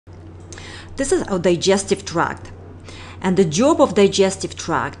this is our digestive tract. And the job of digestive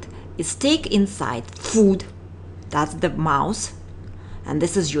tract is take inside food, that's the mouth, and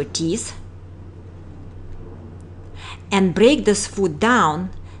this is your teeth, and break this food down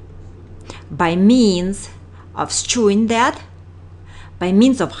by means of stewing that, by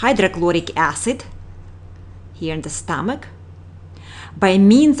means of hydrochloric acid here in the stomach, by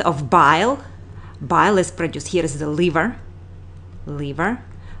means of bile. Bile is produced, here is the liver,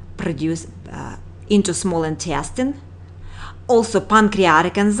 produced into small intestine. Also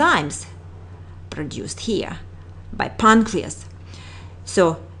pancreatic enzymes produced here by pancreas.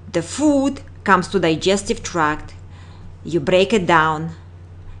 So the food comes to digestive tract, you break it down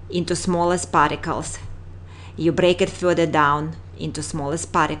into smallest particles, you break it further down into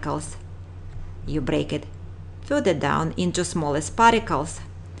smallest particles, you break it further down into smallest particles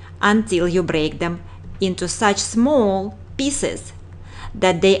until you break them into such small pieces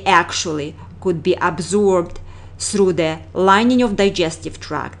that they actually could be absorbed through the lining of digestive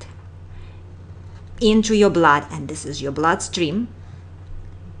tract into your blood. And this is your bloodstream.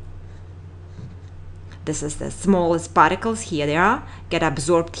 This is the smallest particles, here they are, get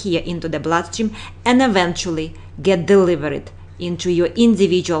absorbed here into the bloodstream and eventually get delivered into your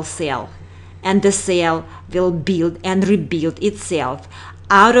individual cell. And the cell will build and rebuild itself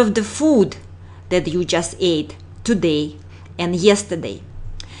out of the food that you just ate today and yesterday.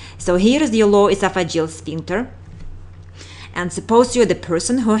 So here is your lower esophageal sphincter. And suppose you're the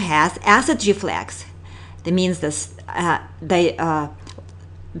person who has acid reflux. That means the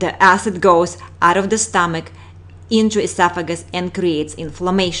acid goes out of the stomach into esophagus and creates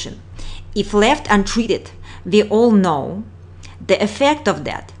inflammation. If left untreated, we all know the effect of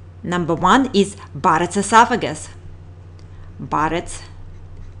that. Number one is Barrett's esophagus. Barrett's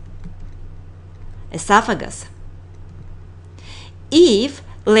esophagus. If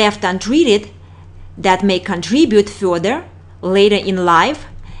left untreated, that may contribute further later in life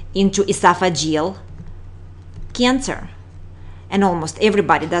into esophageal cancer. And almost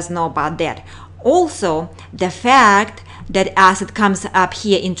everybody does know about that. Also, the fact that acid comes up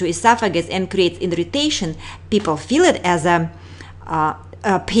here into esophagus and creates irritation, people feel it as a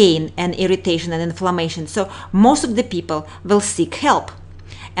pain and irritation and inflammation. So most of the people will seek help.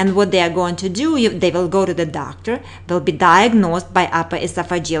 And what they are going to do, they will go to the doctor, will be diagnosed by upper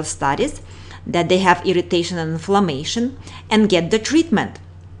esophageal studies that they have irritation and inflammation and get the treatment.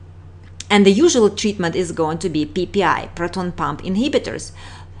 And the usual treatment is going to be PPI, proton pump inhibitors,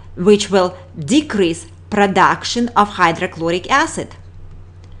 which will decrease production of hydrochloric acid.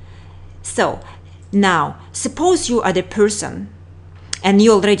 So now, suppose you are the person, and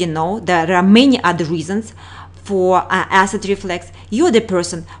you already know there are many other reasons for acid reflux. You're the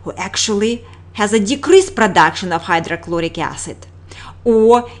person who actually has a decreased production of hydrochloric acid.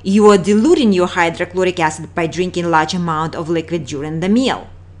 Or you are diluting your hydrochloric acid by drinking large amount of liquid during the meal.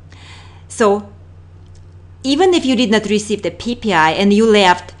 So even if you did not receive the PPI and you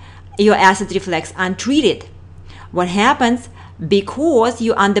left your acid reflux untreated, what happens, because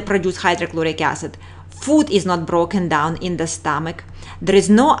you underproduce hydrochloric acid, food is not broken down in the stomach. There is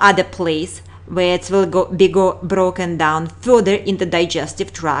no other place where it will be broken down further in the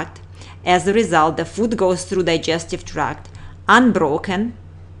digestive tract. As a result, the food goes through digestive tract unbroken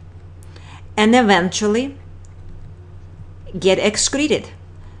and eventually get excreted.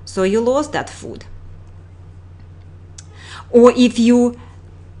 So you lost that food. Or if you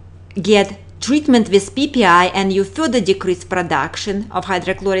get treatment with PPI and you further decrease production of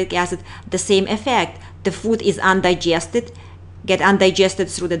hydrochloric acid, the same effect. The food is undigested, get undigested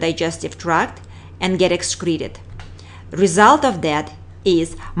through the digestive tract and get excreted. Result of that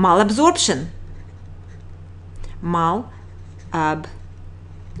is malabsorption. Malabsorption.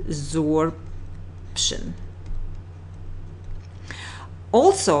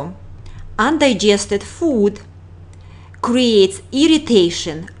 Also, undigested food creates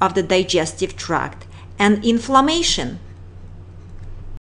irritation of the digestive tract and inflammation.